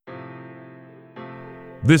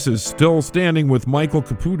This is Still Standing with Michael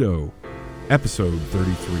Caputo, episode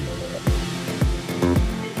 33.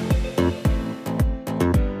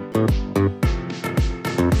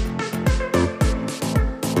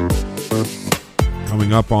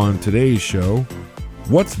 Coming up on today's show,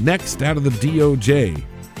 what's next out of the DOJ?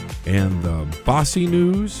 And the bossy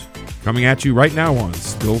news coming at you right now on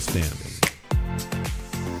Still Standing.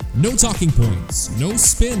 No talking points, no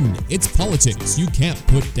spin. It's politics you can't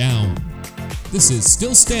put down. This is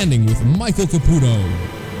Still Standing with Michael Caputo.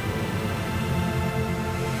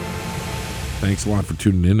 Thanks a lot for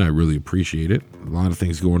tuning in. I really appreciate it. A lot of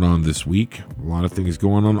things going on this week. A lot of things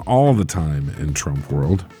going on all the time in Trump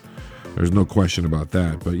world. There's no question about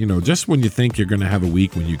that. But, just when you think you're going to have a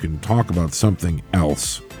week when you can talk about something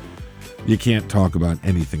else, you can't talk about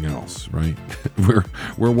anything else, right?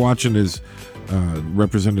 We're watching as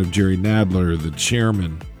Representative Jerry Nadler, the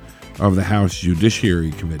chairman of the House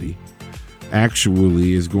Judiciary Committee,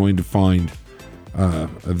 actually is going to find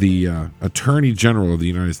the Attorney General of the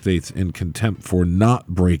United States in contempt for not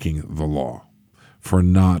breaking the law.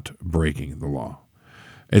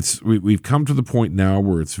 We've come to the point now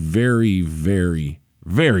where it's very, very,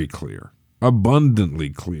 very clear, abundantly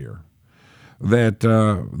clear, that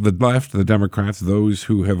the left, the Democrats, those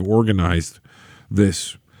who have organized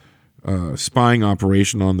this spying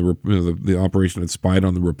operation on the operation that spied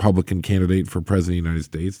on the Republican candidate for president of the United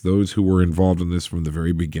States, those who were involved in this from the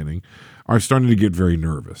very beginning, are starting to get very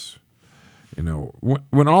nervous.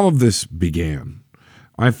 When all of this began,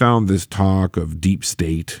 I found this talk of deep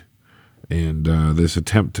state and this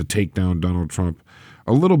attempt to take down Donald Trump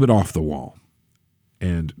a little bit off the wall.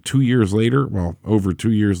 And over 2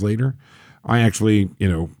 years later, I actually,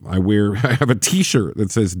 I have a T-shirt that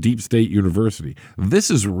says Deep State University. This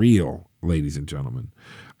is real, ladies and gentlemen.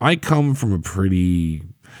 I come from a pretty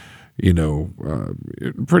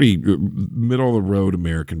middle-of-the-road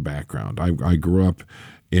American background. I grew up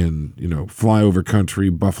in, flyover country,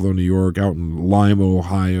 Buffalo, New York, out in Lima,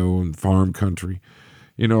 Ohio, and farm country.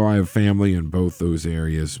 I have family in both those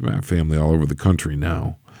areas. I have family all over the country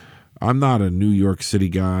now. I'm not a New York City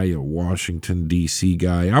guy, a Washington, D.C.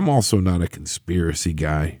 guy. I'm also not a conspiracy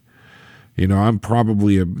guy. I'm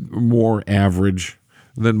probably a more average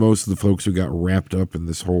than most of the folks who got wrapped up in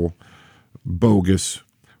this whole bogus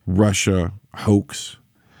Russia hoax.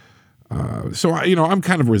 So I'm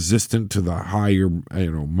kind of resistant to the higher,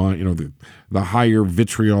 the higher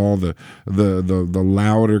vitriol, the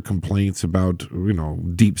louder complaints about,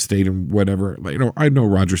 deep state and whatever. I know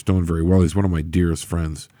Roger Stone very well. He's one of my dearest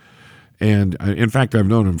friends. And in fact, I've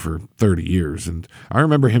known him for 30 years. And I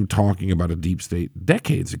remember him talking about a deep state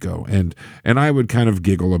decades ago. And I would kind of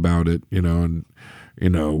giggle about it, and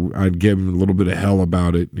I'd give him a little bit of hell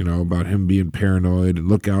about it, about him being paranoid and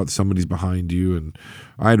look out, somebody's behind you. And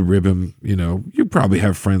I'd rib him, you probably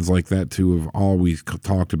have friends like that too, who've always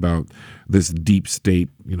talked about this deep state,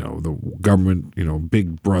 the government,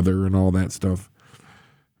 big brother and all that stuff.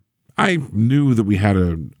 I knew that we had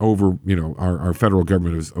our federal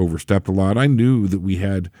government has overstepped a lot. I knew that we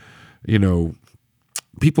had,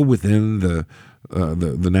 people within the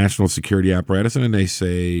national security apparatus, and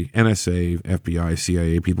NSA, FBI,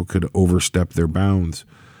 CIA, people could overstep their bounds.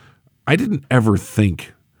 I didn't ever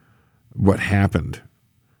think what happened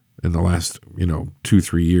in the last,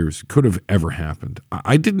 2-3 years could have ever happened.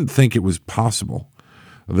 I didn't think it was possible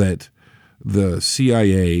that the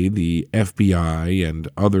CIA, the FBI, and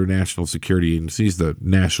other national security agencies, the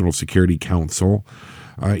National Security Council,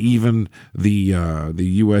 even the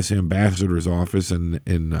U.S. Ambassador's Office in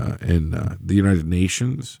the United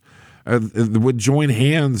Nations would join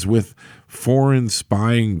hands with foreign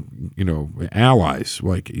spying, allies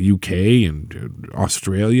like UK and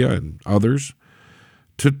Australia and others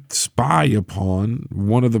to spy upon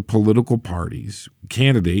one of the political parties'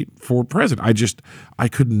 candidate for president. I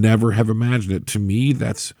could never have imagined it. To me,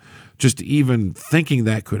 that's just even thinking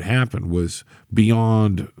that could happen was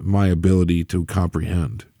beyond my ability to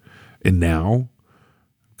comprehend. And now,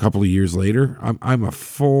 a couple of years later, I'm a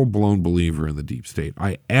full-blown believer in the deep state.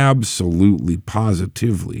 I absolutely,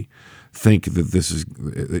 positively think that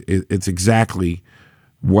it's exactly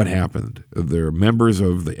what happened. They're members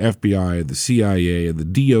of the FBI, the CIA, and the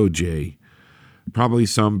DOJ, probably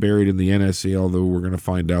some buried in the NSA, although we're going to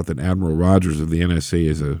find out that Admiral Rogers of the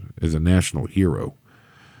NSA is a national hero.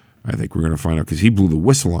 I think we're going to find out because he blew the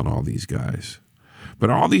whistle on all these guys.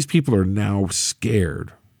 But all these people are now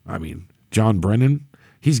scared. I mean, John Brennan,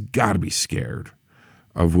 he's got to be scared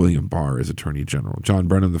of William Barr as Attorney General. John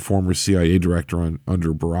Brennan, the former CIA director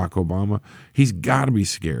under Barack Obama, he's got to be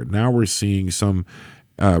scared. Now we're seeing some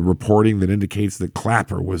reporting that indicates that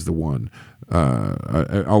Clapper was the one,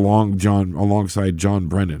 alongside John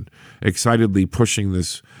Brennan, excitedly pushing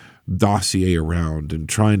this dossier around and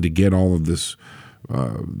trying to get all of this,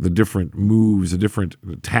 the different moves, the different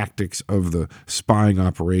tactics of the spying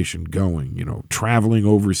operation going, traveling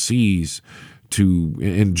overseas to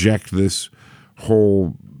inject this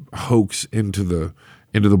whole hoax into the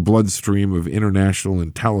bloodstream of international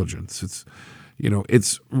intelligence.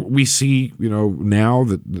 We see now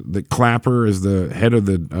that Clapper is the head of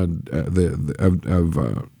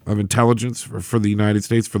of intelligence for the United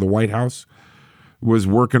States, for the White House, was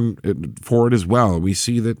working for it as well. We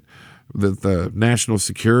see that the National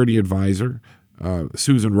Security Advisor,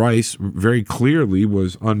 Susan Rice, very clearly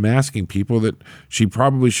was unmasking people that she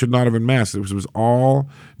probably should not have unmasked. It was all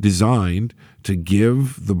designed to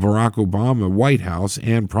give the Barack Obama White House,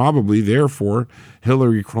 and probably therefore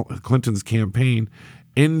Hillary Clinton's campaign,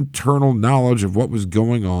 internal knowledge of what was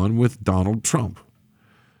going on with Donald Trump.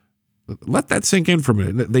 Let that sink in for a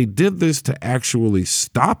minute. They did this to actually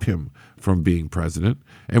stop him from being president,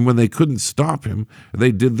 and when they couldn't stop him,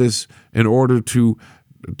 they did this in order to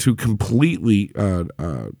completely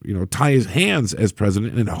tie his hands as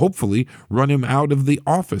president and hopefully run him out of the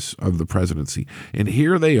office of the presidency. And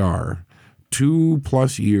here they are,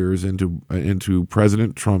 2+ years into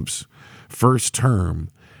President Trump's first term,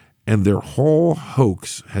 and their whole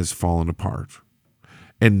hoax has fallen apart.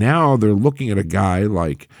 And now they're looking at a guy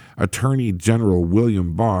like Attorney General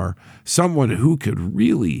William Barr, someone who could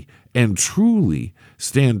really and truly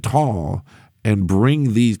stand tall and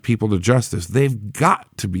bring these people to justice. They've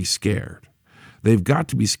got to be scared. They've got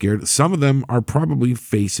to be scared. Some of them are probably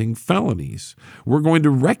facing felonies. We're going to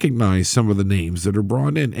recognize some of the names that are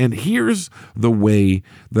brought in. And here's the way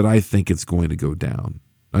that I think it's going to go down.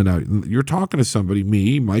 Now, you're talking to somebody,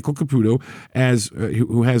 me, Michael Caputo,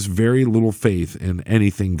 who has very little faith in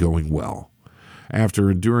anything going well. After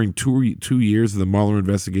enduring two years of the Mueller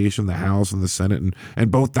investigation, the House and the Senate,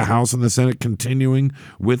 and both the House and the Senate continuing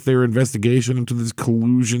with their investigation into this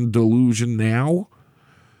collusion delusion now,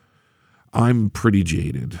 I'm pretty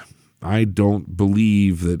jaded. I don't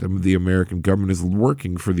believe that the American government is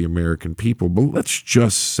working for the American people. But let's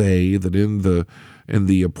just say that in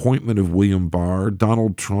the appointment of William Barr,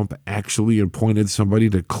 Donald Trump actually appointed somebody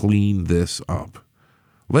to clean this up.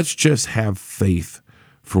 Let's just have faith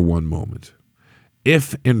for one moment.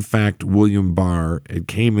 If, in fact, William Barr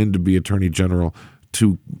came in to be Attorney General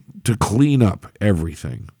to clean up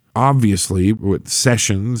everything, obviously with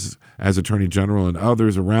Sessions as Attorney General and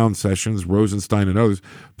others around Sessions, Rosenstein and others,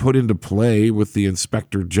 put into play with the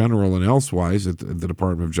Inspector General and elsewise at the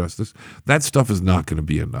Department of Justice, that stuff is not going to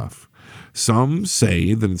be enough. Some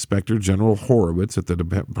say that Inspector General Horowitz at the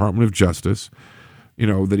Department of Justice,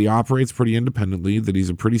 that he operates pretty independently, that he's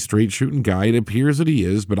a pretty straight-shooting guy. It appears that he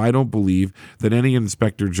is, but I don't believe that any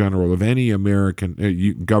Inspector General of any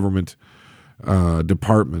American government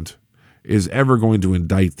department is ever going to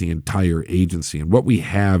indict the entire agency. And what we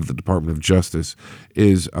have, the Department of Justice,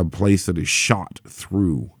 is a place that is shot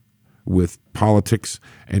through with politics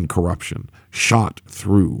and corruption. Shot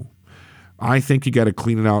through. I think you got to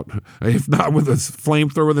clean it out, if not with a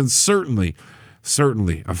flamethrower, then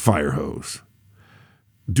certainly a fire hose.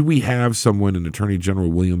 Do we have someone in Attorney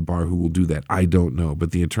General William Barr who will do that? I don't know.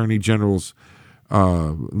 But the Attorney General's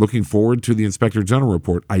looking forward to the Inspector General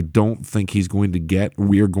report. I don't think we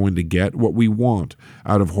are going to get what we want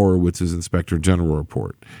out of Horowitz's Inspector General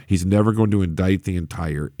report. He's never going to indict the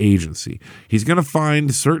entire agency. He's going to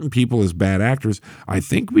find certain people as bad actors. I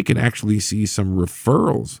think we can actually see some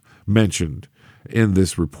referrals mentioned in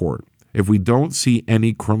this report. If we don't see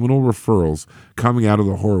any criminal referrals coming out of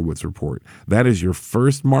the Horowitz report, that is your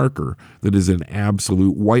first marker that is an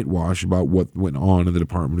absolute whitewash about what went on in the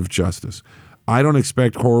Department of Justice. I don't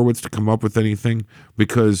expect Horowitz to come up with anything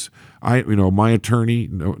because my attorney,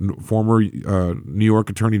 former New York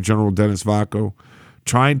Attorney General Dennis Vacco,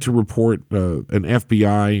 tried to report an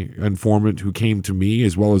FBI informant who came to me,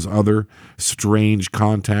 as well as other strange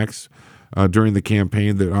contacts during the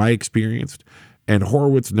campaign that I experienced. And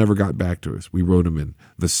Horowitz never got back to us. We wrote him in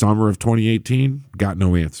the summer of 2018, got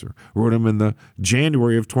no answer. Wrote him in the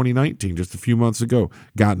January of 2019, just a few months ago,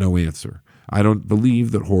 got no answer. I don't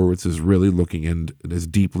believe that Horowitz is really looking in as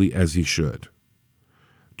deeply as he should.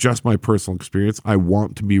 Just my personal experience. I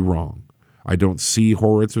want to be wrong. I don't see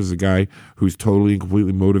Horowitz as a guy who's totally and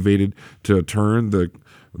completely motivated to turn the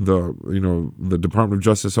Department of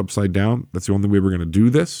Justice upside down. That's the only way we're going to do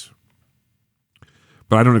this.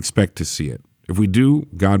 But I don't expect to see it. If we do,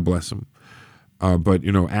 God bless him. But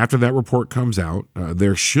after that report comes out,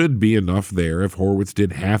 there should be enough there, if Horowitz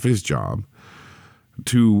did half his job,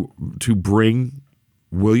 to bring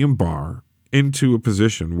William Barr into a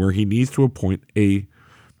position where he needs to appoint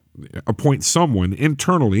someone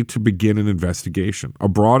internally to begin an investigation, a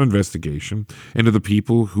broad investigation into the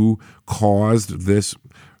people who caused this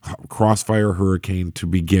crossfire hurricane to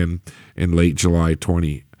begin in late July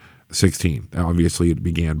 2016. Obviously, it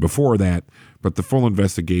began before that, but the full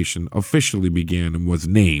investigation officially began and was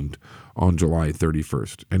named on July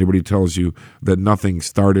 31st. Anybody tells you that nothing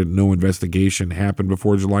started, no investigation happened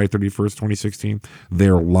before July 31st, 2016,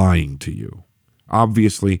 they're lying to you.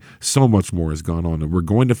 Obviously, so much more has gone on, and we're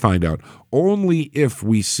going to find out only if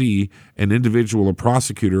we see an individual, a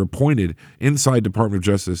prosecutor appointed inside Department of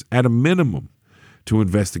Justice at a minimum to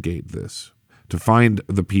investigate this, to find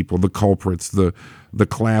the people, the culprits, the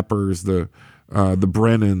Clappers, the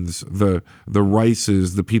Brennans, the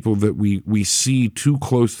Rices, the people that we see too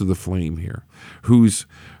close to the flame here, whose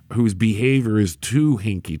behavior is too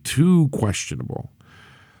hinky, too questionable.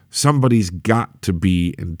 Somebody's got to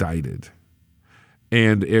be indicted.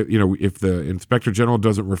 And if the Inspector General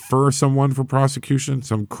doesn't refer someone for prosecution,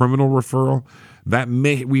 some criminal referral,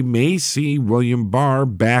 we may see William Barr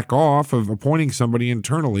back off of appointing somebody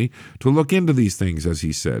internally to look into these things, as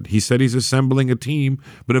he said. He said he's assembling a team,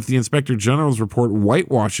 but if the Inspector General's report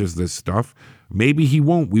whitewashes this stuff, maybe he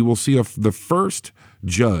won't. We will see the first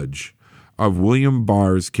judge of William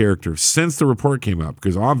Barr's character since the report came out,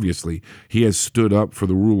 because obviously he has stood up for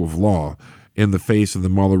the rule of law in the face of the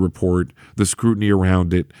Mueller report, the scrutiny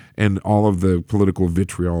around it, and all of the political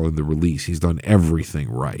vitriol in the release. He's done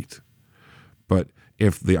everything right. But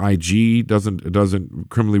if the IG doesn't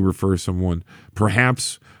criminally refer someone,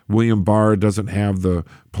 perhaps William Barr doesn't have the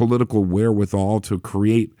political wherewithal to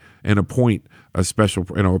create and appoint a special,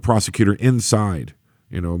 a prosecutor inside.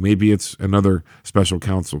 Maybe it's another special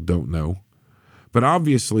counsel, don't know. But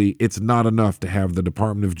obviously, it's not enough to have the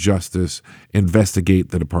Department of Justice investigate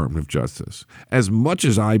the Department of Justice. As much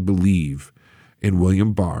as I believe in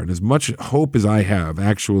William Barr, and as much hope as I have,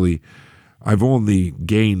 actually, I've only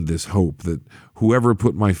gained this hope that whoever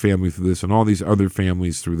put my family through this and all these other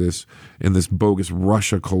families through this in this bogus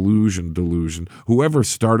Russia collusion delusion, whoever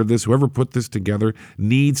started this, whoever put this together,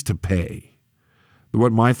 needs to pay.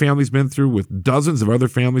 What my family's been through, with dozens of other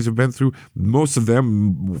families have been through, most of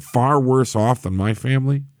them far worse off than my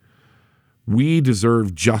family. We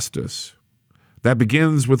deserve justice. That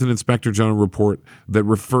begins with an Inspector General report that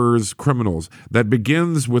refers criminals. That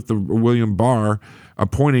begins with the William Barr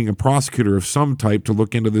appointing a prosecutor of some type to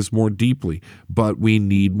look into this more deeply. But we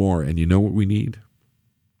need more. And you know what we need?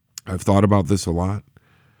 I've thought about this a lot.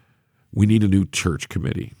 We need a new church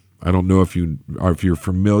committee. I don't know if you're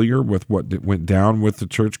familiar with what went down with the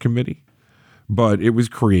church committee, but it was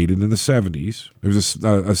created in the 70s. It was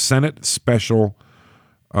a Senate special,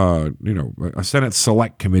 a Senate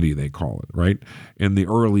select committee, they call it, right? In the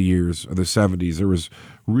early years of the 70s, there was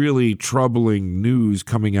really troubling news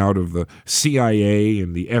coming out of the CIA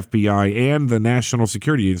and the FBI and the National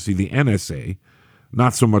Security Agency, the NSA.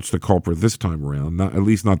 Not so much the culprit this time around, at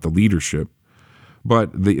least not the leadership,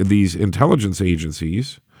 but these intelligence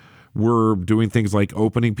agencies were doing things like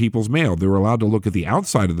opening people's mail. They were allowed to look at the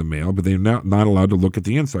outside of the mail, but they're not allowed to look at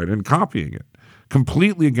the inside and copying it.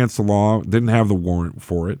 Completely against the law, didn't have the warrant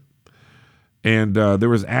for it. And there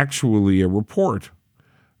was actually a report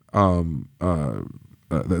that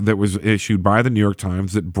was issued by the New York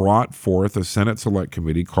Times that brought forth a Senate Select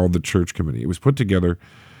Committee called the Church Committee. It was put together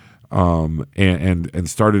and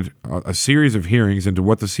started a series of hearings into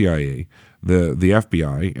what the CIA, the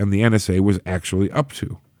FBI, and the NSA was actually up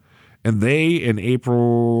to. And they, in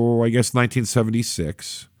April,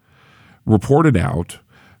 1976, reported out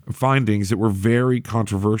findings that were very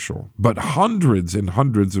controversial. But hundreds and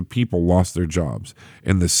hundreds of people lost their jobs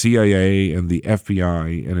in the CIA and the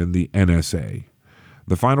FBI and in the NSA.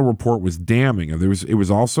 The final report was damning. And it was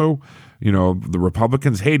also, the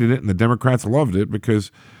Republicans hated it and the Democrats loved it, because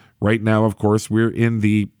right now, of course, we're in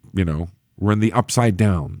the upside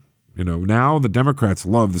down. Now the Democrats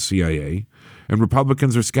love the CIA and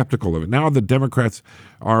Republicans are skeptical of it. Now the Democrats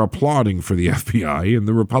are applauding for the FBI and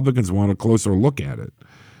the Republicans want a closer look at it.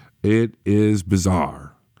 It is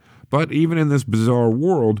bizarre. But even in this bizarre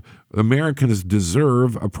world, Americans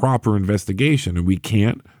deserve a proper investigation, and we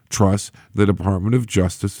can't trust the Department of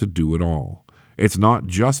Justice to do it all. It's not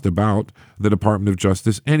just about the Department of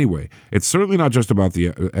Justice anyway. It's certainly not just about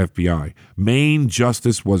the FBI. Maine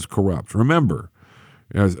justice was corrupt. Remember,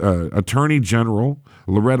 Attorney General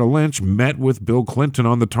Loretta Lynch met with Bill Clinton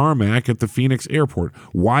on the tarmac at the Phoenix airport.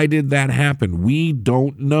 Why did that happen? We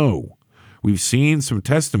don't know. We've seen some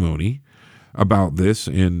testimony about this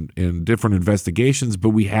in different investigations, but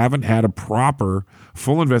we haven't had a proper,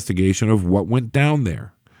 full investigation of what went down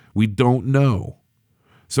there. We don't know.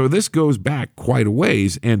 So this goes back quite a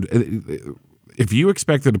ways. And if you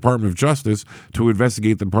expect the Department of Justice to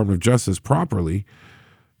investigate the Department of Justice properly,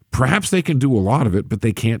 perhaps they can do a lot of it, but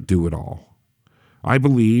they can't do it all. I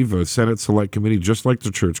believe a Senate Select Committee, just like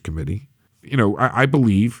the Church Committee, I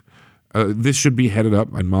believe this should be headed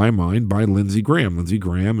up, in my mind, by Lindsey Graham. Lindsey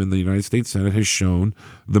Graham in the United States Senate has shown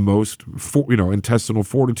the most, intestinal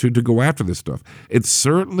fortitude to go after this stuff. It's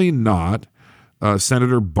certainly not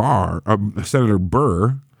Senator Burr of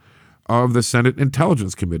the Senate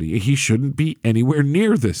Intelligence Committee. He shouldn't be anywhere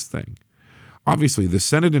near this thing. Obviously, the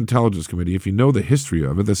Senate Intelligence Committee, if you know the history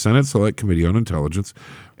of it, the Senate Select Committee on Intelligence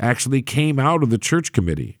actually came out of the Church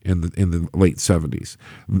Committee in the late 70s.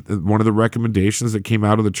 One of the recommendations that came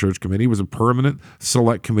out of the Church Committee was a permanent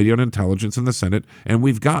Select Committee on Intelligence in the Senate, and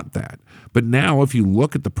we've got that. But now, if you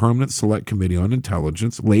look at the permanent Select Committee on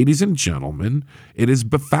Intelligence, ladies and gentlemen, it is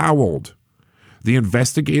befouled. The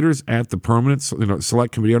investigators at the permanent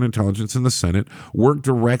Select Committee on Intelligence in the Senate work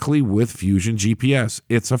directly with Fusion GPS.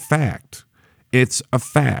 It's a fact. It's a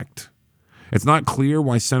fact. It's not clear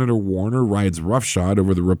why Senator Warner rides roughshod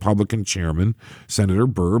over the Republican chairman, Senator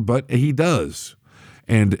Burr, but he does.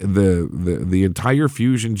 And the entire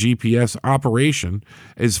Fusion GPS operation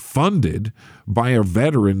is funded by a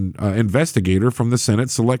veteran investigator from the Senate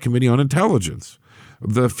Select Committee on Intelligence.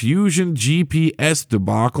 The Fusion GPS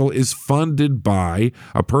debacle is funded by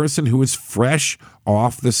a person who is fresh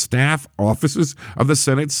off the staff offices of the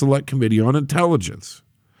Senate Select Committee on Intelligence.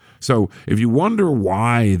 So if you wonder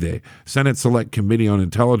why the Senate Select Committee on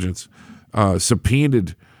Intelligence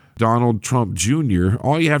subpoenaed Donald Trump Jr.,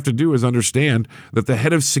 all you have to do is understand that the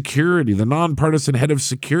head of security, the nonpartisan head of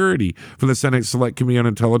security for the Senate Select Committee on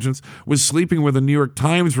Intelligence, was sleeping with a New York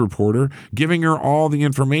Times reporter, giving her all the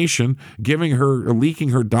information, leaking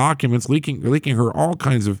her documents, leaking her all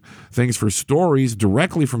kinds of things for stories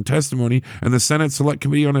directly from testimony in the Senate Select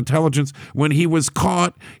Committee on Intelligence. When he was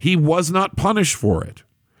caught, he was not punished for it.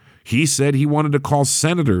 He said he wanted to call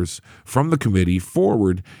senators from the committee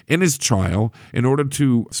forward in his trial in order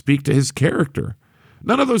to speak to his character.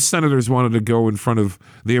 None of those senators wanted to go in front of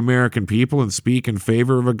the American people and speak in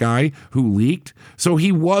favor of a guy who leaked, so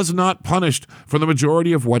he was not punished for the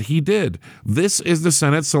majority of what he did. This is the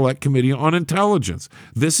Senate Select Committee on Intelligence.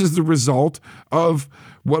 This is the result of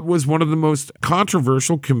what was one of the most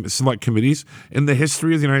controversial select committees in the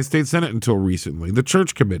history of the United States Senate until recently, the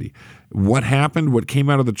Church Committee. What happened, what came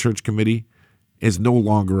out of the Church Committee is no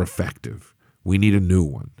longer effective. We need a new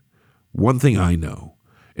one. One thing I know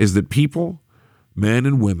is that people, men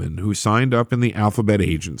and women who signed up in the alphabet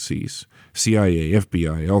agencies, CIA,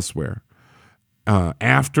 FBI, elsewhere,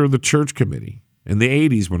 after the Church Committee in the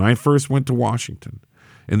 80s when I first went to Washington,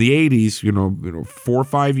 in the 80s, 4 or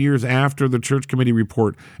 5 years after the Church Committee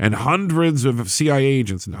report, and hundreds of CIA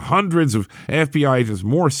agents and hundreds of FBI agents,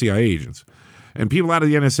 more CIA agents, and people out of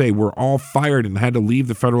the NSA were all fired and had to leave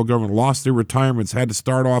the federal government, lost their retirements, had to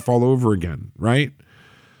start off all over again, right?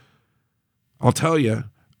 I'll tell you,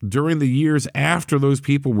 during the years after those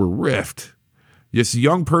people were riffed, this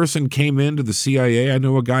young person came into the CIA. I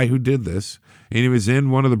know a guy who did this, and he was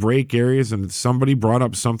in one of the break areas, and somebody brought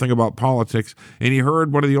up something about politics, and he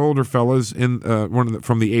heard one of the older fellas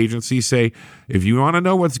from the agency say, if you want to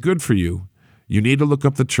know what's good for you, you need to look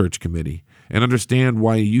up the Church Committee and understand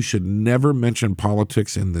why you should never mention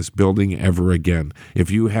politics in this building ever again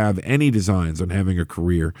if you have any designs on having a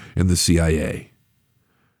career in the CIA.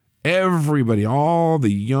 Everybody, all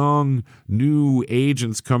the young, new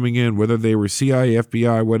agents coming in, whether they were CIA,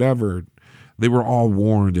 FBI, whatever, they were all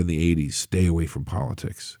warned in the 80s, stay away from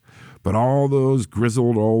politics. But all those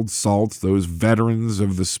grizzled old salts, those veterans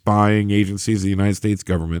of the spying agencies of the United States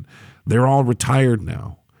government, they're all retired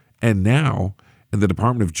now. And now, in the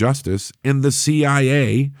Department of Justice, in the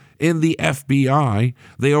CIA, in the FBI,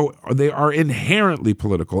 they are inherently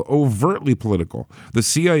political, overtly political. The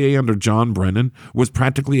CIA under John Brennan was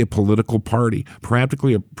practically a political party,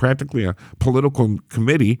 practically a political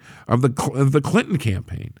committee of the Clinton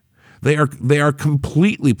campaign. They are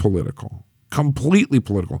completely political. Completely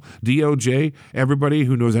political. DOJ, everybody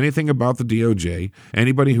who knows anything about the DOJ,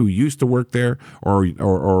 anybody who used to work there or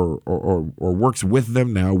works with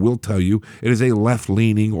them now will tell you it is a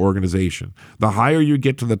left-leaning organization. The higher you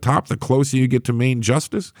get to the top, the closer you get to main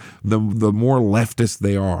justice, the more leftist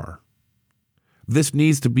they are. This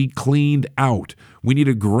needs to be cleaned out. We need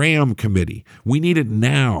a Graham committee. We need it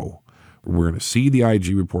now. We're going to see the IG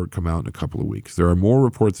report come out in a couple of weeks. There are more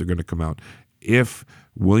reports that are going to come out. If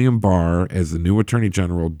William Barr, as the new Attorney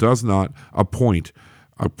General, does not appoint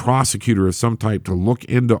a prosecutor of some type to look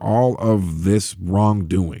into all of this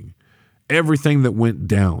wrongdoing, everything that went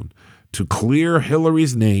down, to clear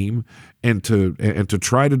Hillary's name and to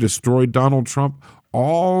try to destroy Donald Trump,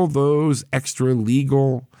 all those extra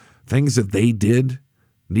legal things that they did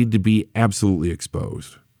need to be absolutely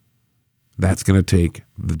exposed. That's going to take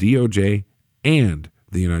the DOJ and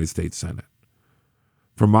the United States Senate.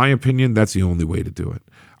 From my opinion, that's the only way to do it.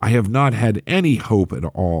 I have not had any hope at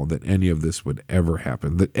all that any of this would ever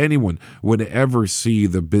happen, that anyone would ever see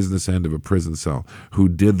the business end of a prison cell who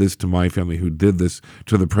did this to my family, who did this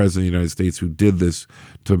to the President of the United States, who did this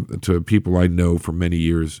to people I know for many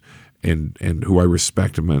years and who I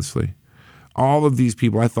respect immensely. All of these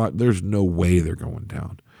people, I thought there's no way they're going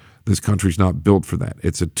down. This country's not built for that.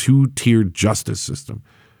 It's a two-tiered justice system.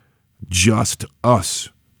 Just us,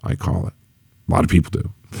 I call it. A lot of people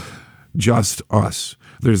do. Just us.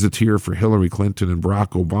 There's a tier for Hillary Clinton and Barack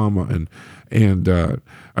Obama and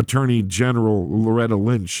Attorney General Loretta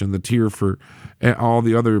Lynch, and the tier for all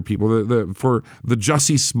the other people, for the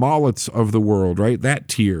Jussie Smolletts of the world, right? That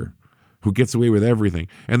tier who gets away with everything.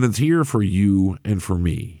 And the tier for you and for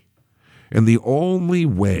me. And the only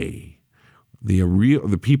way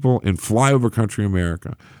the people in flyover country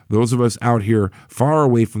America, those of us out here far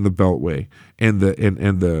away from the Beltway and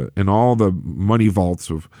all the money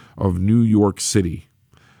vaults of New York City,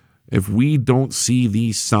 if we don't see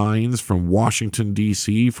these signs from Washington,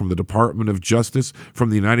 D.C., from the Department of Justice,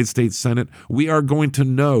 from the United States Senate, we are going to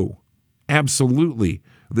know absolutely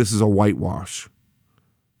this is a whitewash.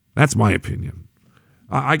 That's my opinion.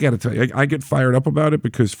 I got to tell you, I get fired up about it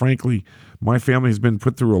because, frankly, my family has been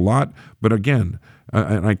put through a lot. But again,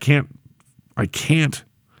 and I can't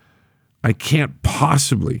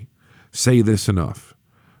possibly say this enough.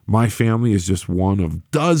 My family is just one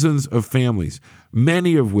of dozens of families,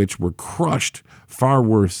 many of which were crushed far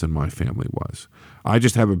worse than my family was. I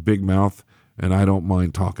just have a big mouth, and I don't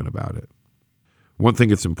mind talking about it. One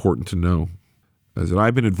thing it's important to know is that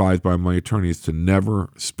I've been advised by my attorneys to never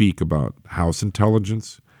speak about House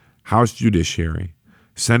intelligence, House judiciary,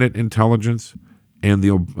 Senate intelligence, and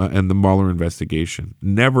the Mueller investigation.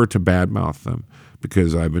 Never to badmouth them,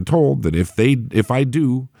 because I've been told that if I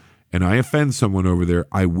do and I offend someone over there,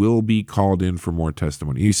 I will be called in for more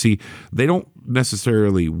testimony. You see, they don't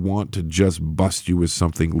necessarily want to just bust you with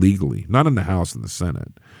something legally. Not in the House and the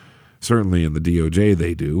Senate. Certainly in the DOJ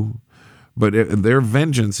they do. But their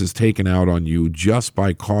vengeance is taken out on you just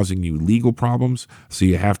by causing you legal problems. So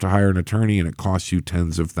you have to hire an attorney, and it costs you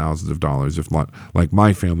tens of thousands of dollars, if not, like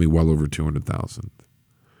my family, well over $200,000.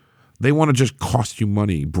 They want to just cost you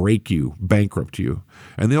money, break you, bankrupt you.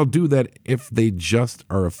 And they'll do that if they just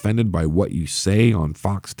are offended by what you say on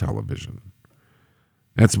Fox television.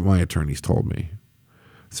 That's what my attorneys told me.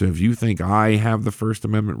 So if you think I have the First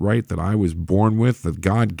Amendment right that I was born with, that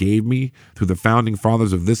God gave me through the founding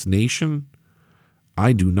fathers of this nation,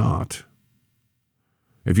 I do not.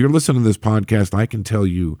 If you're listening to this podcast, I can tell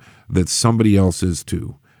you that somebody else is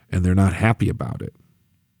too, and they're not happy about it.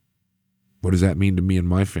 What does that mean to me and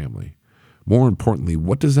my family? More importantly,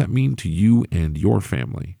 what does that mean to you and your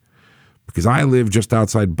family? Because I live just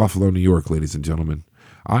outside Buffalo, New York, ladies and gentlemen.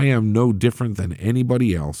 I am no different than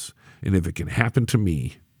anybody else, and if it can happen to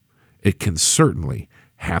me, it can certainly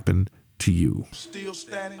happen to you. Still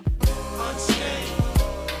standing.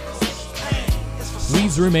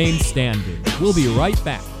 Please remain standing. We'll be right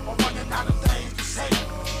back.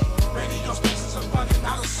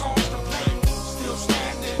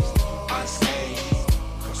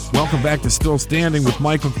 Welcome back to Still Standing with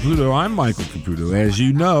Michael Caputo. I'm Michael Caputo, as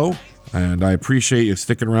you know, and I appreciate you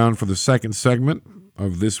sticking around for the second segment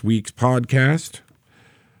of this week's podcast.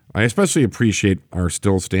 I especially appreciate our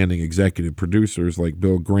Still Standing executive producers like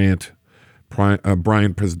Bill Grant, Brian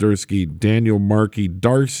Pazdursky, Daniel Markey,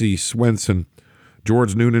 Darcy Swenson,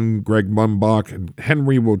 George Noonan, Greg Mumbach,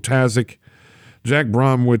 Henry Wotazik, Jack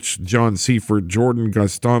Bromwich, John Seifert, Jordan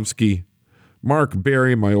Gostomsky, Mark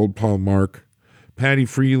Berry, my old pal Mark, Patty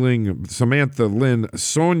Freeling, Samantha Lynn,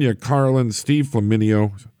 Sonia Carlin, Steve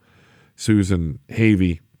Flaminio, Susan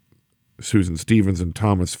Havey, Susan Stevens, and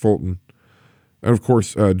Thomas Fulton. And, of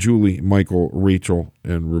course, Julie, Michael, Rachel,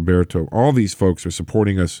 and Roberto. All these folks are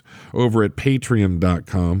supporting us over at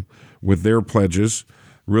Patreon.com with their pledges.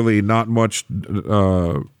 Really not much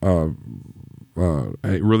it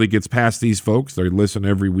really gets past these folks. They listen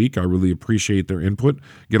every week. I really appreciate their input.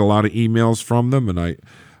 Get a lot of emails from them, and I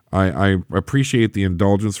appreciate the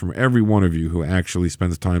indulgence from every one of you who actually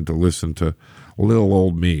spends time to listen to little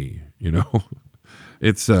old me, you know.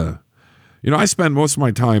 It's, I spend most of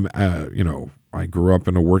my time, I grew up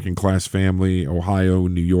in a working class family, Ohio,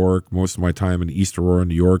 New York, most of my time in East Aurora,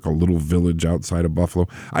 New York, a little village outside of Buffalo.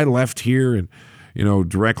 I left here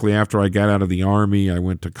directly after I got out of the Army, I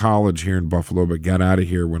went to college here in Buffalo, but got out of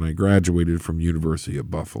here when I graduated from University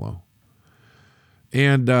of Buffalo.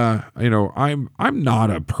 And, I'm not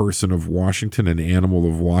a person of Washington, an animal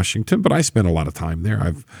of Washington, but I spent a lot of time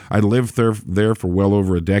there. I lived there for well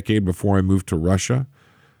over a decade before I moved to Russia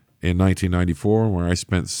in 1994, where I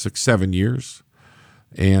spent 6-7 years.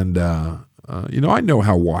 And, I know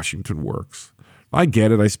how Washington works. I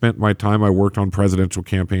get it. I spent my time, I worked on presidential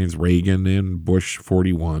campaigns, Reagan and Bush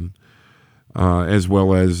 41, as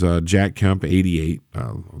well as Jack Kemp 88.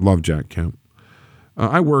 Love Jack Kemp.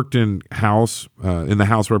 I worked in the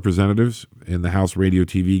House Representatives, in the House Radio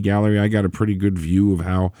TV Gallery. I got a pretty good view of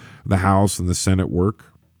how the House and the Senate work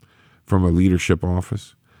from a leadership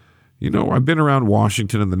office. I've been around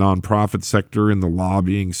Washington in the nonprofit sector, in the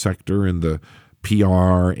lobbying sector, in the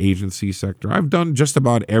PR agency sector. I've done just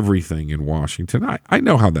about everything in Washington. I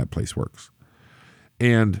know how that place works.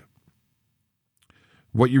 And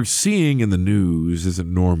what you're seeing in the news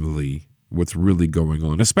isn't normally what's really going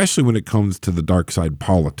on, especially when it comes to the dark side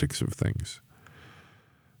politics of things.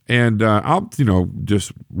 And I'll,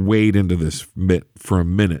 just wade into this for a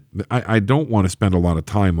minute. I don't want to spend a lot of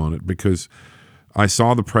time on it because I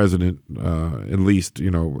saw the president, at least,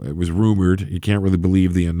 it was rumored, you can't really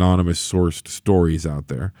believe the anonymous sourced stories out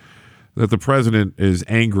there, that the president is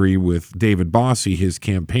angry with David Bossie, his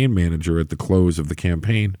campaign manager, at the close of the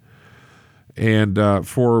campaign. And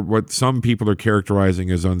for what some people are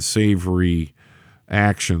characterizing as unsavory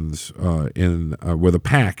actions with a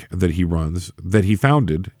PAC that he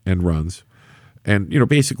founded and runs. And,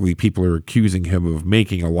 basically people are accusing him of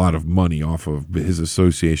making a lot of money off of his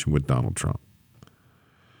association with Donald Trump.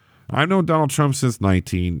 I've known Donald Trump since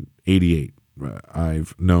 1988.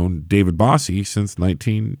 I've known David Bossie since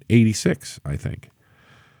 1986, I think.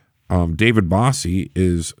 David Bossie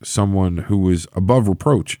is someone who is above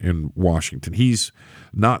reproach in Washington. He's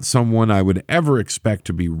not someone I would ever expect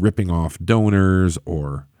to be ripping off donors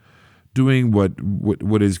or doing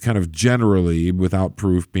what is kind of generally, without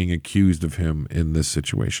proof, being accused of him in this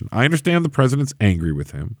situation. I understand the president's angry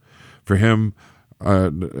with him. For him,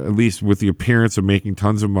 at least with the appearance of making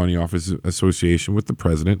tons of money off his association with the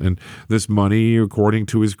president. And this money, according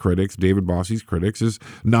to his critics, David Bossie's critics, is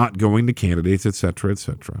not going to candidates, et cetera, et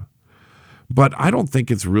cetera. But I don't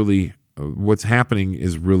think it's really what's happening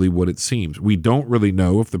is really what it seems. We don't really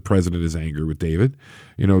know if the president is angry with David.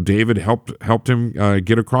 David helped him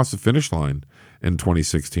get across the finish line in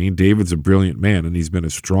 2016. David's a brilliant man, and he's been a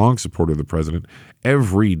strong supporter of the president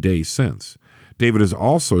every day since. David is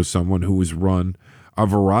also someone who has run a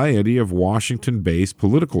variety of Washington-based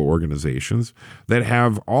political organizations that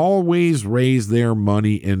have always raised their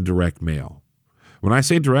money in direct mail. When I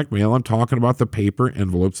say direct mail, I'm talking about the paper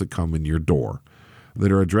envelopes that come in your door,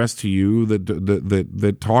 that are addressed to you,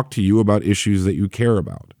 that talk to you about issues that you care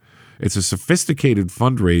about. It's a sophisticated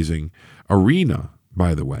fundraising arena,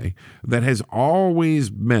 by the way, that has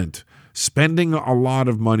always meant spending a lot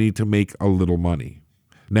of money to make a little money.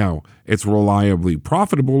 Now, it's reliably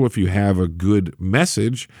profitable if you have a good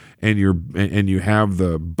message and you have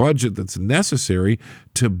the budget that's necessary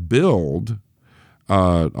to build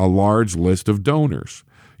a large list of donors.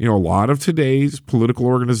 A lot of today's political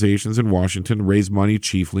organizations in Washington raise money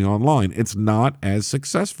chiefly online. It's not as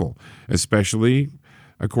successful, especially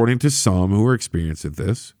according to some who are experienced at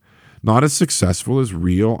this. Not as successful as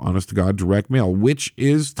real, honest-to-God direct mail, which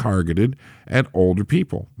is targeted at older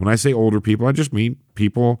people. When I say older people, I just mean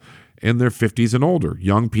people in their 50s and older.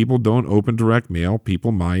 Young people don't open direct mail.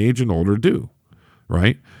 People my age and older do,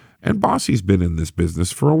 right? And Bossie's been in this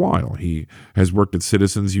business for a while. He has worked at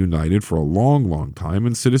Citizens United for a long, long time,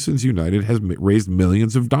 and Citizens United has raised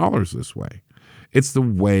millions of dollars this way. It's the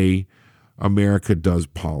way America does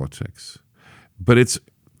politics. But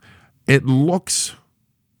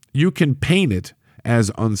you can paint it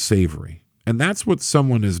as unsavory. And that's what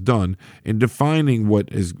someone has done in defining what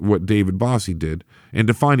David Bossie did and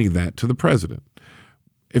defining that to the president.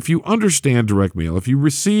 If you understand direct mail, if you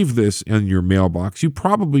receive this in your mailbox, you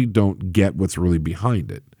probably don't get what's really behind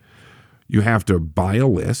it. You have to buy a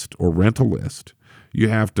list or rent a list. You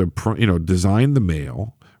have to, design the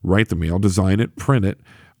mail, write the mail, design it, print it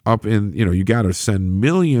up in, you got to send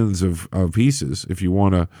millions of pieces if you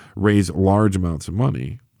want to raise large amounts of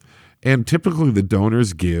money. And typically the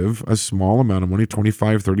donors give a small amount of money,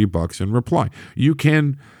 $25, $30 in reply. You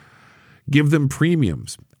can give them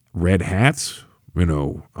premiums, red hats,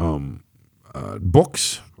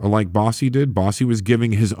 books like Bossie did. Bossie was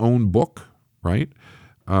giving his own book, right?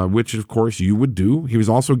 Which, of course, you would do. He was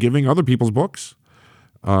also giving other people's books,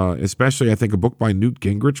 especially, I think, a book by Newt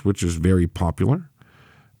Gingrich, which is very popular.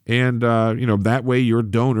 And, that way your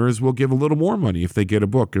donors will give a little more money if they get a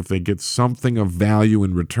book. If they get something of value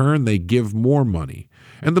in return, they give more money.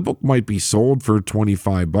 And the book might be sold for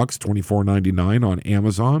 $25, $24.99 on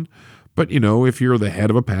Amazon. But, if you're the head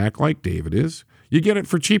of a pack like David is, you get it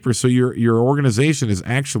for cheaper. So your organization is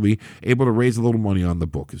actually able to raise a little money on the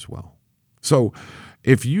book as well. So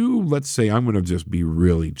if you, let's say, I'm going to just be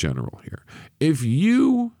really general here. If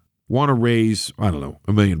you want to raise, I don't know,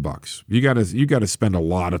 $1 million, you got to spend a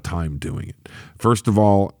lot of time doing it. First of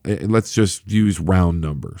all, let's just use round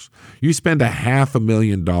numbers. You spend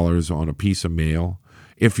 $500,000 on a piece of mail.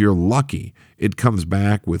 If you're lucky, it comes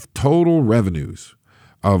back with total revenues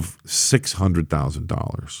of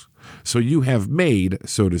 $600,000. So you have made,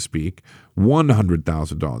 so to speak,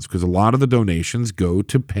 $100,000 because a lot of the donations go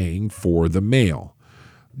to paying for the mail.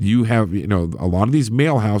 You have, a lot of these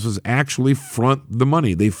mail houses actually front the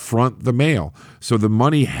money. They front the mail. So the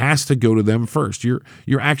money has to go to them first. You're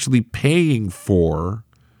actually paying for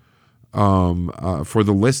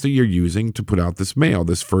the list that you're using to put out this mail.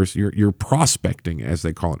 This first, you're prospecting, as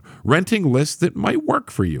they call it. Renting lists that might work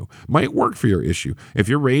for you, might work for your issue. If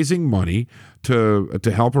you're raising money to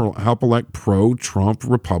help elect pro-Trump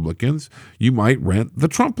Republicans, you might rent the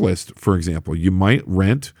Trump list, for example. You might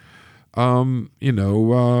rent another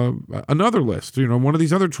list, one of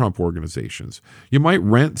these other Trump organizations. You might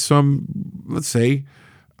rent some, let's say,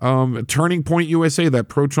 Turning Point USA, that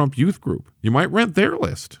pro-Trump youth group. You might rent their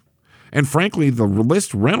list. And frankly, the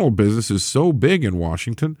list rental business is so big in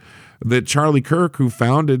Washington that Charlie Kirk, who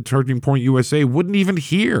founded Turning Point USA, wouldn't even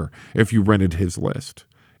hear if you rented his list.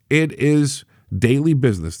 It is daily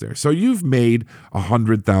business there. So you've made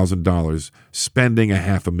 $100,000 spending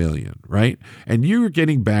 $500,000, right? And you're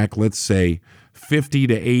getting back, let's say, $50,000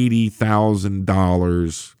 to $80,000.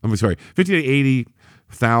 $50,000 to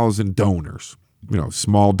 $80,000 donors,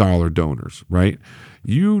 small dollar donors, right?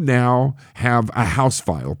 You now have a house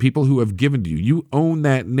file, people who have given to you. You own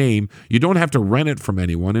that name. You don't have to rent it from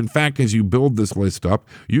anyone. In fact, as you build this list up,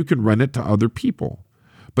 you can rent it to other people.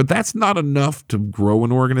 But that's not enough to grow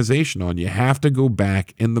an organization on. You have to go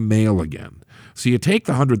back in the mail again. So you take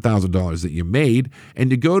the $100,000 that you made and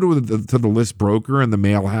you go to the list broker and the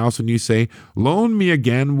mail house and you say, loan me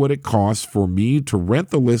again what it costs for me to rent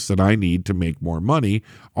the list that I need to make more money,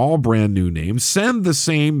 all brand new names, send the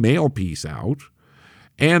same mail piece out.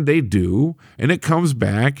 And they do, and it comes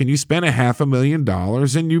back, and you spent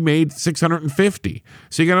 $500,000, and you made $650.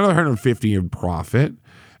 So you got another $150 in profit,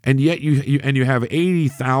 and yet you have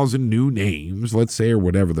 80,000 new names, let's say, or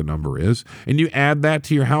whatever the number is, and you add that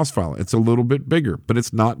to your house file. It's a little bit bigger, but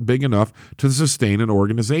it's not big enough to sustain an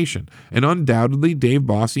organization. And undoubtedly, Dave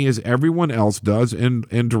Bossie, as everyone else does in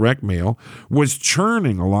direct mail, was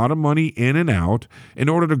churning a lot of money in and out in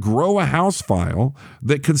order to grow a house file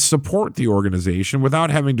that could support the organization without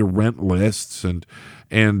having to rent lists and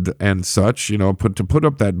such, to put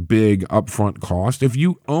up that big upfront cost. If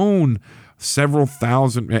you own several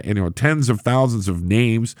thousand, tens of thousands of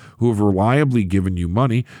names who have reliably given you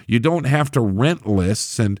money, you don't have to rent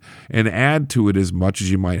lists and add to it as much as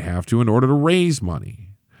you might have to in order to raise money.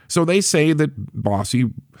 So they say that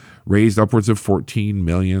Bossie raised upwards of 14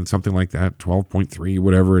 million, something like that, 12.3,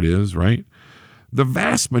 whatever it is, right? The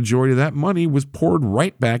vast majority of that money was poured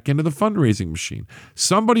right back into the fundraising machine.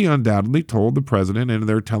 Somebody undoubtedly told the president, and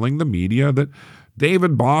they're telling the media, that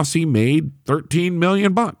David Bossie made $13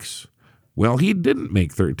 million. Well, he didn't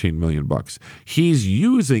make $13 million. He's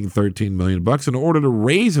using $13 million in order to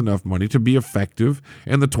raise enough money to be effective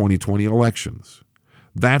in the 2020 elections.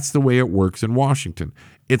 That's the way it works in Washington.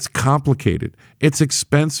 It's complicated. It's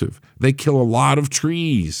expensive. They kill a lot of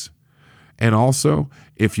trees. And also,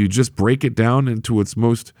 if you just break it down into its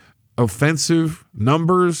most offensive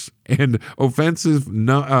numbers and offensive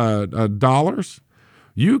dollars,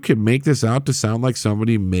 you can make this out to sound like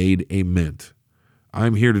somebody made a mint.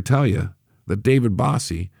 I'm here to tell you that David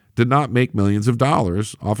Bossie did not make millions of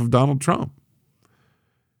dollars off of Donald Trump.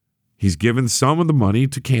 He's given some of the money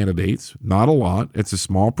to candidates, not a lot. It's a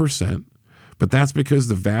small percent, but that's because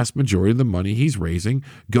the vast majority of the money he's raising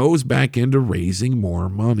goes back into raising more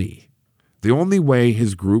money. The only way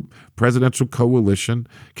his group, Presidential Coalition,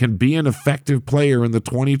 can be an effective player in the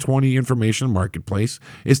 2020 information marketplace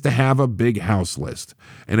is to have a big house list.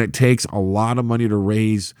 And it takes a lot of money to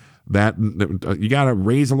raise that. You got to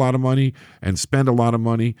raise a lot of money and spend a lot of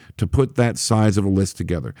money to put that size of a list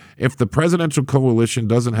together. If the Presidential Coalition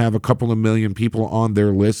doesn't have a couple of million people on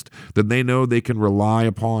their list that they know they can rely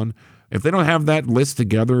upon, if they don't have that list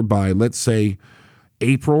together by, let's say,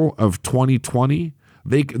 April of 2020,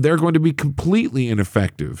 they're going to be completely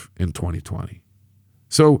ineffective in 2020.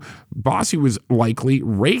 So Bossie was likely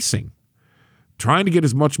racing trying to get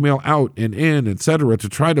as much mail out and in, etc., to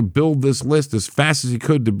try to build this list as fast as he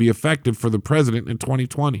could to be effective for the president in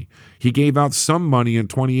 2020. He gave out some money in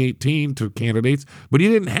 2018 to candidates, but he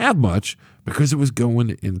didn't have much because it was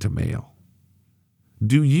going into mail.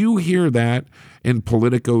 Do you hear that in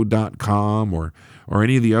Politico.com or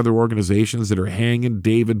any of the other organizations that are hanging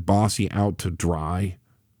David Bossie out to dry?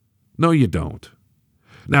 No, you don't.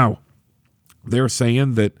 Now, they're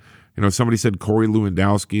saying that, somebody said Corey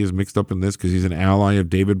Lewandowski is mixed up in this because he's an ally of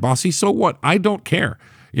David Bossie. So what? I don't care.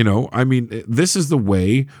 This is the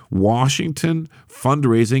way Washington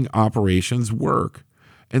fundraising operations work.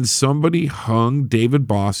 And somebody hung David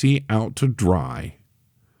Bossie out to dry.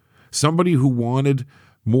 Somebody who wanted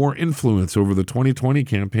more influence over the 2020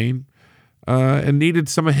 campaign and needed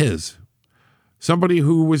some of his. Somebody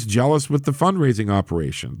who was jealous with the fundraising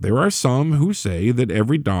operation. There are some who say that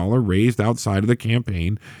every dollar raised outside of the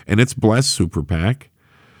campaign and its blessed super PAC,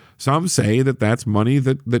 some say that that's money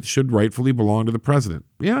that should rightfully belong to the president.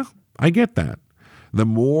 Yeah, I get that. The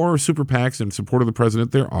more super PACs in support of the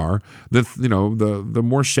president there are, the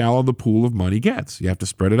more shallow the pool of money gets. You have to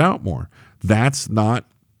spread it out more. That's not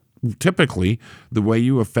typically the way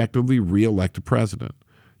you effectively reelect a president.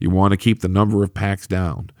 You want to keep the number of PACs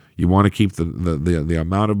down. You want to keep the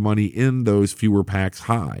amount of money in those fewer PACs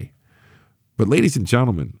high. But ladies and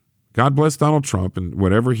gentlemen, God bless Donald Trump, and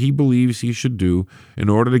whatever he believes he should do in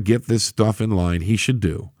order to get this stuff in line, he should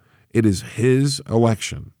do. It is his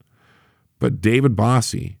election. But David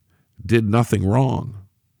Bossie did nothing wrong.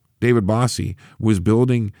 David Bossie was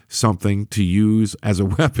building something to use as a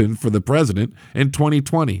weapon for the president in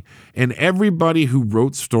 2020. And everybody who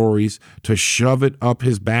wrote stories to shove it up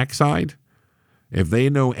his backside, if they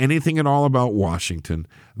know anything at all about Washington,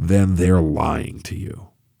 then they're lying to you.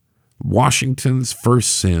 Washington's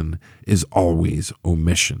first sin is always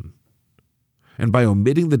omission. And by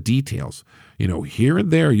omitting the details, here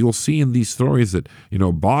and there, you'll see in these stories that,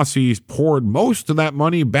 Bossie's poured most of that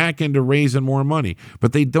money back into raising more money,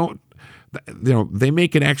 but they don't, they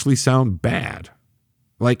make it actually sound bad.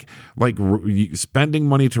 Like spending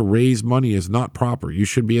money to raise money is not proper. You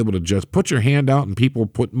should be able to just put your hand out and people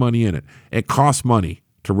put money in it. It costs money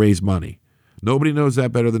to raise money. Nobody knows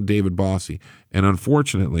that better than David Bossie. And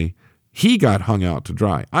unfortunately, he got hung out to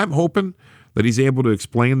dry. I'm hoping that he's able to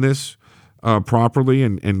explain this properly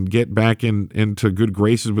and get back into good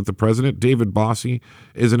graces with the president. David Bossie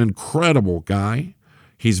is an incredible guy.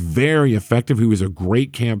 He's very effective. He was a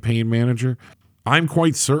great campaign manager. I'm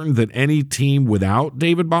quite certain that any team without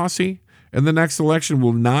David Bossie in the next election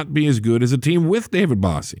will not be as good as a team with David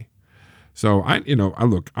Bossie. So I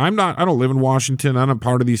don't live in Washington. I'm not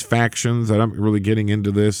part of these factions. I'm not really getting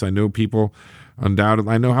into this. I know people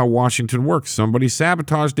undoubtedly. I know how Washington works. Somebody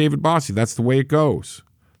sabotaged David Bossie. That's the way it goes.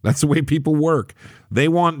 That's the way people work. They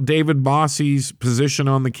want David Bossie's position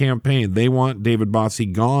on the campaign. They want David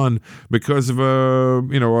Bossie gone because of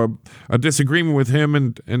a disagreement with him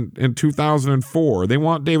in 2004. They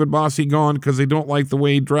want David Bossie gone because they don't like the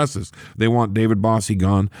way he dresses. They want David Bossie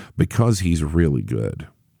gone because he's really good.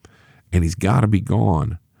 And he's got to be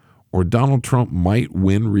gone, or Donald Trump might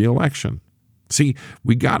win re-election. See,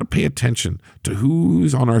 we got to pay attention to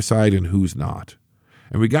who's on our side and who's not.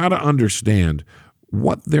 And we got to understand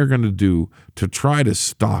what they're going to do to try to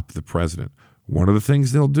stop the president. One of the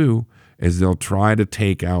things they'll do is they'll try to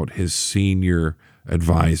take out his senior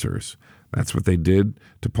advisors. That's what they did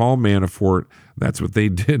to Paul Manafort. That's what they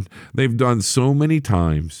did. They've done so many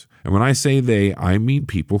times. And when I say they, I mean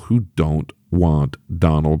people who don't want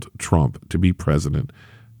Donald Trump to be president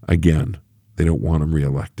again. They don't want him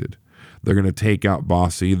reelected. They're going to take out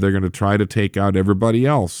Bossie. They're going to try to take out everybody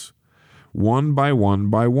else, one by one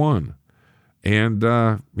by one. And,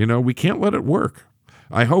 we can't let it work.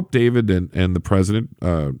 I hope David and the president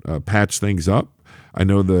patch things up. I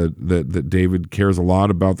know that David cares a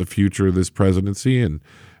lot about the future of this presidency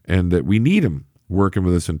and that we need him working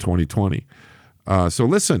with us in 2020. So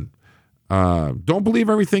listen, don't believe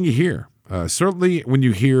everything you hear. Certainly when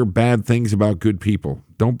you hear bad things about good people,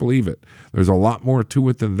 don't believe it. There's a lot more to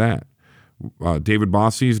it than that. David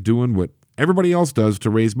Bossie is doing what everybody else does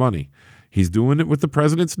to raise money. He's doing it with the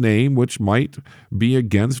president's name, which might be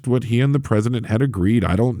against what he and the president had agreed.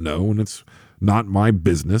 I don't know, and it's not my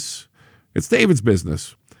business. It's David's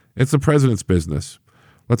business. It's the president's business.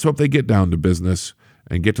 Let's hope they get down to business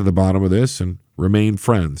and get to the bottom of this and remain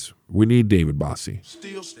friends. We need David Bossie.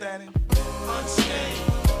 Still standing, unscathed.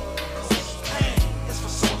 'Cause pain is for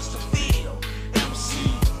souls to feel.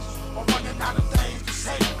 MCs are running out of things to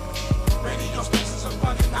say. Radio stations are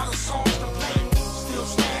running out of songs to play. Still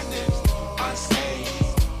standing,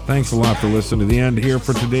 unscathed. Thanks a lot for listening to the end here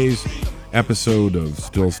for today's episode of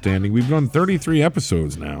Still Standing. We've done 33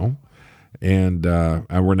 episodes now, and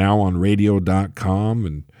we're now on radio.com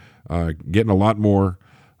and getting a lot more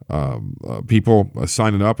people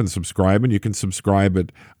signing up and subscribing. You can subscribe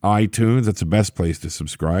at iTunes. That's the best place to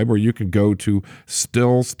subscribe. Or you can go to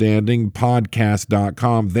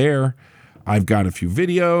stillstandingpodcast.com. There, I've got a few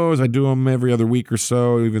videos. I do them every other week or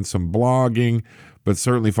so, even some blogging, but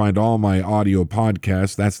certainly find all my audio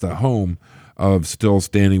podcasts. That's the home of Still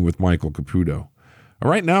Standing with Michael Caputo.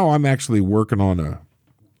 Right now, I'm actually working on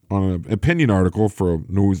an opinion article for a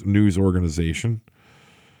news organization.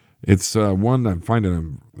 It's one I'm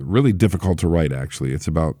finding really difficult to write. Actually, it's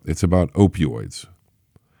about opioids.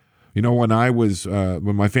 You know, when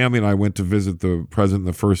my family and I went to visit the president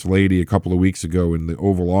and the first lady a couple of weeks ago in the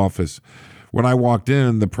Oval Office, when I walked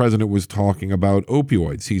in, the president was talking about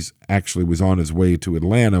opioids. He's actually was on his way to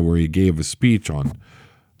Atlanta where he gave a speech on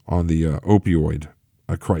the opioid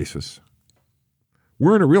crisis.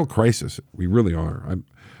 We're in a real crisis. We really are.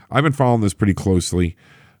 I've been following this pretty closely.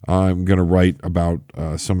 I'm going to write about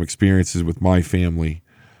some experiences with my family.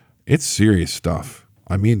 It's serious stuff.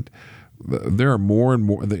 I mean, there are more and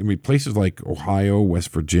more. I mean, places like Ohio,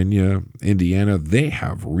 West Virginia, Indiana, they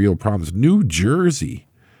have real problems. New Jersey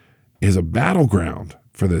is a battleground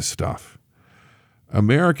for this stuff.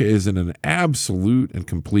 America is in an absolute and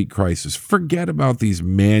complete crisis. Forget about these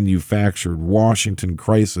manufactured Washington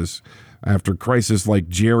crisis after crisis like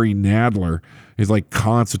Jerry Nadler is like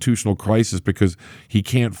constitutional crisis because he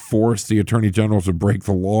can't force the attorney general to break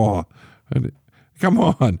the law. Come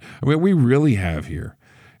on. I mean, we really have here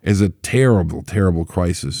is a terrible, terrible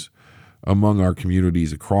crisis among our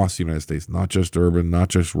communities across the United States, not just urban, not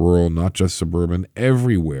just rural, not just suburban,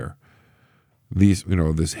 everywhere. These,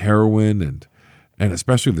 this heroin and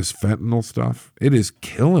especially this fentanyl stuff, it is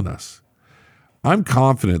killing us. I'm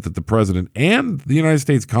confident that the president and the United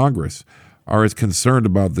States Congress are as concerned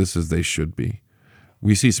about this as they should be.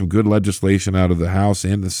 We see some good legislation out of the House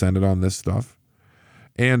and the Senate on this stuff.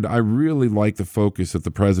 And I really like the focus that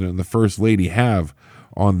the president and the first lady have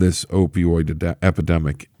on this opioid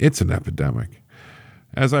epidemic. It's an epidemic.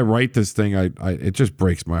 As I write this thing, it just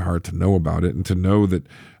breaks my heart to know about it and to know that,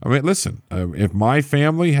 I mean, listen, if my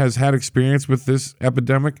family has had experience with this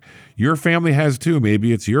epidemic, your family has too.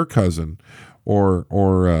 Maybe it's your cousin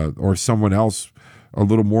or someone else a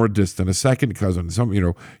little more distant, a second cousin,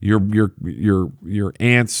 your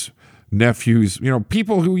aunts, nephews,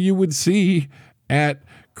 people who you would see at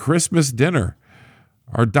Christmas dinner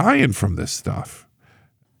are dying from this stuff.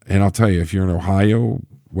 And I'll tell you, if you're in Ohio,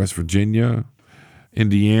 West Virginia,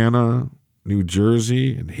 Indiana, New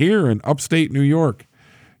Jersey, and here in upstate New York,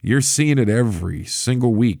 you're seeing it every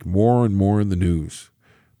single week, more and more in the news.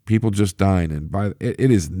 People just dying. And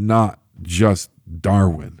it is not just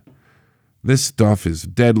Darwin. This stuff is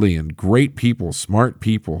deadly, and great people, smart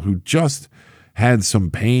people who just had some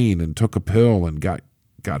pain and took a pill and got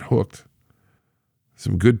hooked.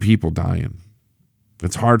 Some good people dying.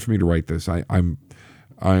 It's hard for me to write this. I've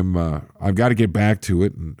got to get back to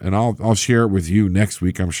it, and I'll share it with you next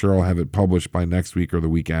week. I'm sure I'll have it published by next week or the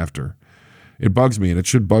week after. It bugs me, and it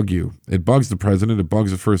should bug you. It bugs the president. It bugs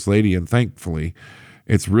the first lady, and thankfully,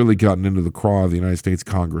 it's really gotten into the craw of the United States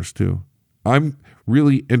Congress too. I'm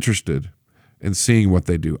really interested in seeing what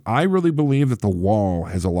they do. I really believe that the wall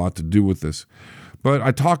has a lot to do with this. But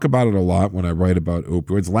I talk about it a lot when I write about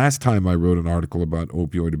opioids. Last time I wrote an article about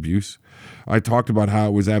opioid abuse, I talked about how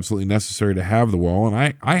it was absolutely necessary to have the wall,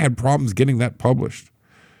 and I had problems getting that published.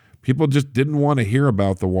 People just didn't want to hear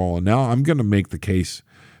about the wall, and now I'm going to make the case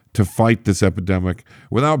to fight this epidemic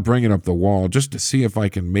without bringing up the wall, just to see if I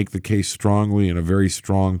can make the case strongly in a very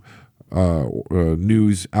strong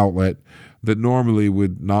news outlet that normally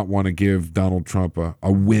would not want to give Donald Trump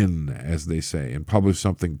a win, as they say, and publish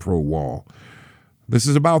something pro-wall. This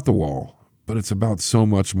is about the wall, but it's about so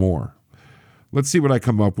much more. Let's see what I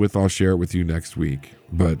come up with. I'll share it with you next week.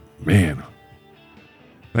 But, man,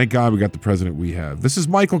 thank God we got the president we have. This is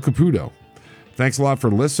Michael Caputo. Thanks a lot for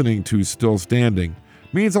listening to Still Standing.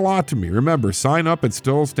 It means a lot to me. Remember, sign up at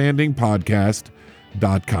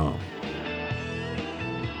stillstandingpodcast.com.